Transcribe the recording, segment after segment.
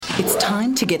It's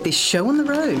time to get this show on the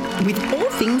road with all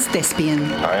things thespian.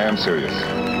 I am serious.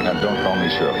 And don't call me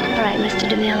Shirley. All right, Mr.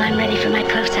 DeMille, I'm ready for my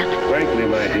close-up. Frankly,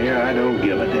 my dear, I don't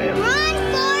give a damn.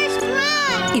 Run, Forrest,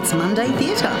 run! It's Monday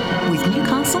Theatre with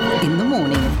Newcastle in the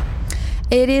morning.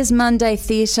 It is Monday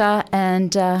Theatre,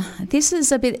 and this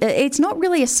is a bit... It's not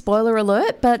really a spoiler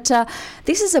alert, but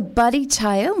this is a buddy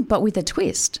tale, but with a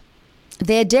twist.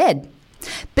 They're dead.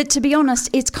 But to be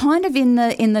honest, it's kind of in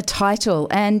the title,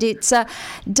 and it's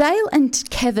Dale and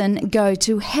Kevin Go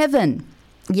to Heaven.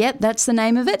 Yep, that's the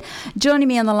name of it. Joining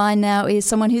me on the line now is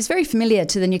someone who's very familiar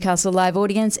to the Newcastle Live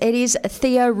audience. It is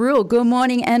Theo Rule. Good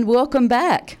morning and welcome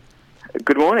back.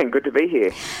 Good morning. Good to be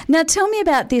here. Now, tell me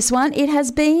about this one. It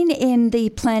has been in the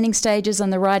planning stages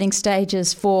and the writing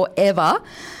stages forever.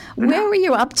 Where were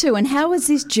you up to, and how has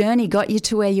this journey got you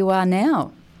to where you are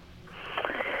now?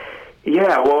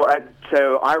 Yeah, well,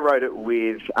 so I wrote it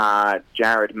with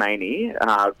Jared Maney,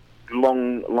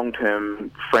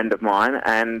 long-term friend of mine,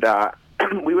 and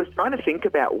we were trying to think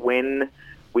about when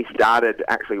we started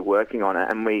actually working on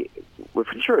it, and we're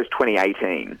pretty sure it was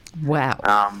 2018. Wow.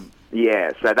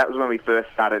 Yeah, so that was when we first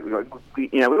started.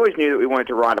 We always knew that we wanted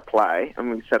to write a play,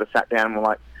 and we sort of sat down and were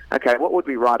like, okay, what would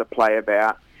we write a play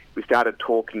about? We started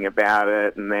talking about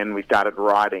it, and then we started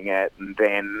writing it, and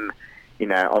then,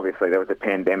 obviously there was a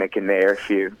pandemic in there, if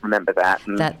you remember that.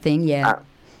 And, that thing, yeah.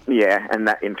 Yeah, and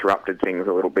that interrupted things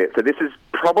a little bit. So this is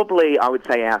probably, I would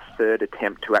say, our third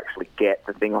attempt to actually get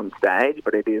the thing on stage,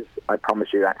 but it is, I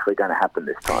promise you, actually going to happen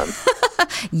this time.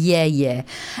 Yeah.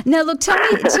 Now, look, tell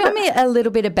me a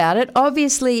little bit about it.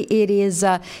 Obviously, it is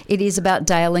about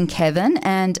Dale and Kevin,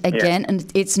 and again,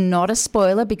 and it's not a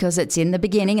spoiler because it's in the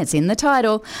beginning, it's in the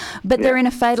title, but they're in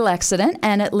a fatal accident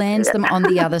and it lands them on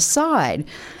the other side.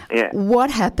 Yeah. What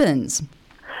happens?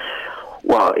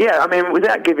 Well,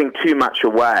 without giving too much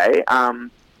away,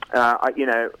 I'm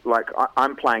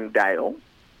playing Dale,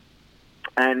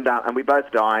 and we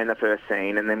both die in the first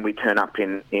scene, and then we turn up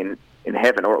in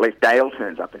heaven, or at least Dale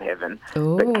turns up in heaven,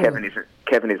 Ooh. but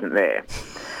Kevin isn't there,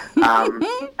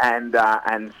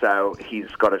 and so he's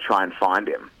got to try and find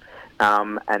him.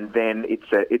 And then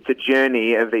it's a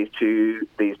journey of these two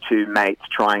mates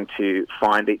trying to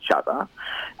find each other,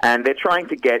 and they're trying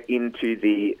to get into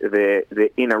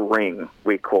the inner ring,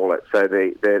 we call it, so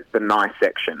the nice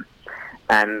section,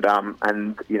 and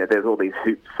there's all these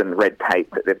hoops and red tape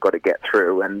that they've got to get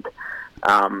through, and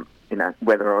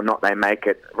whether or not they make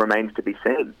it remains to be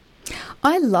seen.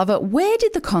 I love it. Where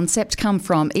did the concept come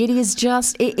from?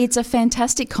 It's a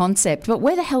fantastic concept, but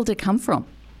where the hell did it come from?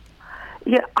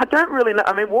 Yeah, I don't really know.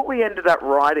 I mean, what we ended up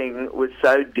writing was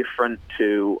so different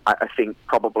to, I think,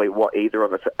 probably what either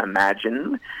of us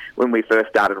imagined when we first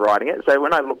started writing it. So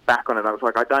when I look back on it, I was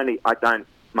like, I don't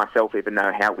myself even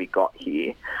know how we got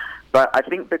here. But I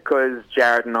think because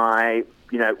Jared and I,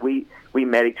 we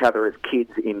met each other as kids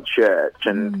in church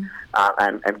and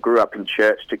grew up in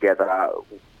church together.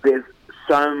 There's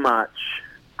so much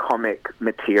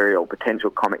potential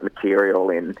comic material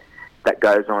that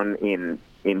goes on in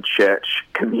church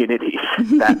communities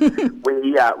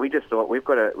that we just thought we've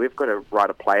got to write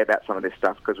a play about some of this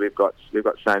stuff because we've got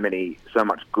so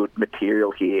much good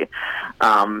material here,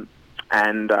 and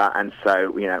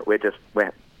so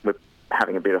we're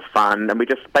having a bit of fun, and we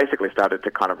just basically started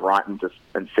to kind of write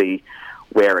and see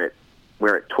where it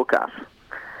took us.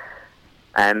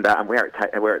 And where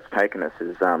it's taken us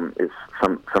is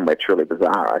somewhere truly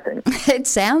bizarre, I think. It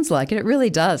sounds like it. It really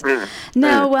does.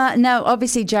 Now,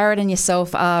 obviously, Jared and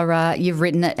yourself are you've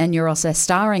written it, and you're also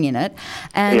starring in it,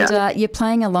 and you're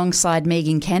playing alongside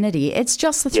Megan Kennedy. It's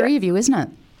just the three of you, isn't it?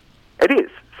 It is.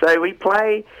 So we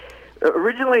play.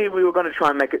 Originally, we were going to try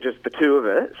and make it just the two of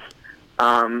us,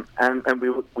 and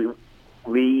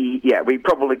we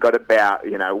probably got about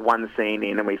one scene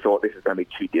in, and we thought this is going to be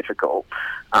too difficult.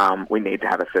 We need to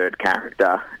have a third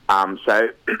character, so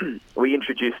we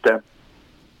introduced a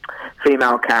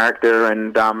female character,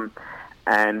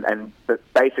 but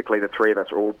basically the three of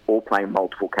us are all playing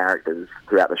multiple characters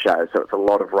throughout the show. So it's a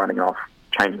lot of running off,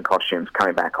 changing costumes,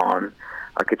 coming back on.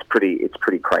 Like it's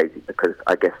pretty crazy because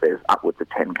I guess there's upwards of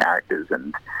 10 characters,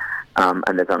 and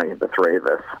there's only the three of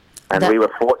us. And we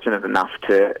were fortunate enough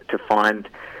to find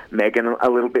Megan a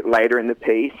little bit later in the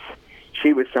piece.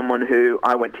 She was someone who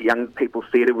I went to young people's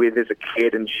theatre with as a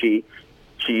kid, and she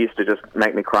used to just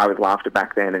make me cry with laughter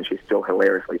back then, and she's still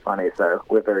hilariously funny. So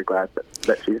we're very glad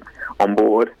that she's on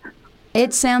board.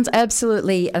 It sounds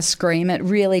absolutely a scream. It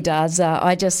really does.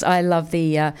 I love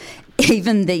the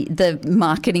even the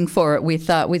marketing for it with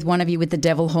one of you with the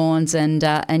devil horns and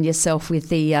yourself with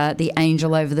the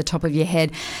angel over the top of your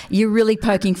head. You're really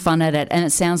poking fun at it, and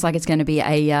it sounds like it's going to be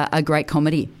a great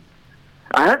comedy.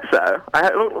 I hope so.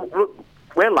 Look,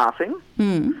 we're laughing.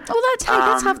 Well, that's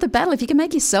half the battle. If you can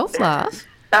make yourself laugh.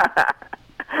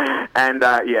 And,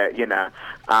 and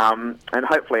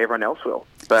hopefully everyone else will.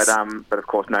 But of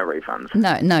course, no refunds.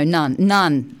 No, none.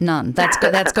 That's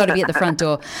got to be at the front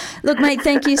door. Look, mate,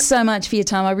 thank you so much for your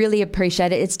time. I really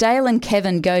appreciate it. It's Dale and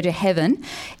Kevin Go to Heaven.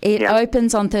 It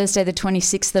opens on Thursday, the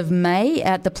 26th of May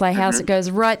at the Playhouse. It goes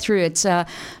right through. It's Thursday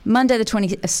the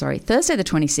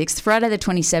 26th, Friday the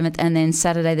 27th, and then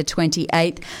Saturday the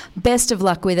 28th. Best of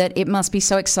luck with it. It must be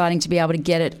so exciting to be able to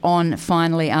get it on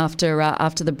finally after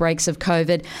the breaks of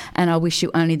COVID. And I wish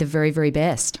you only the very, very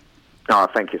best. Oh,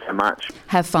 thank you so much.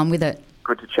 Have fun with it.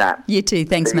 Good to chat. You too.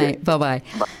 Thanks, mate. Bye-bye.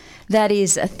 Bye. That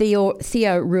is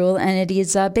Theo Rule, and it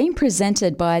is being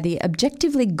presented by the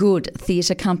Objectively Good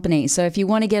Theatre Company. So if you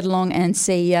want to get along and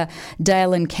see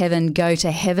Dale and Kevin Go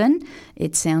to Heaven,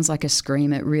 it sounds like a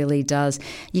scream. It really does.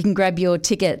 You can grab your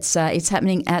tickets. It's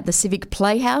happening at the Civic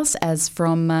Playhouse as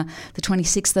from the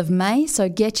 26th of May. So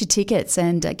get your tickets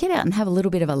and get out and have a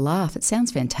little bit of a laugh. It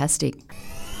sounds fantastic.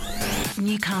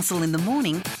 Newcastle in the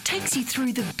Morning takes you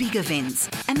through the big events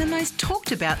and the most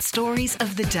talked about stories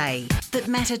of the day that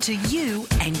matter to you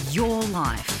and your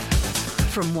life.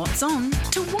 From what's on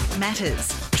to what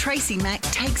matters, Tracy Mack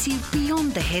takes you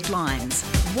beyond the headlines,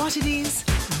 what it is,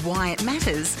 why it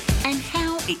matters, and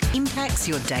how it impacts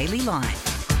your daily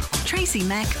life. Tracy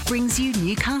Mack brings you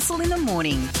Newcastle in the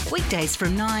Morning, weekdays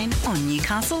from 9 on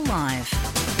Newcastle Live.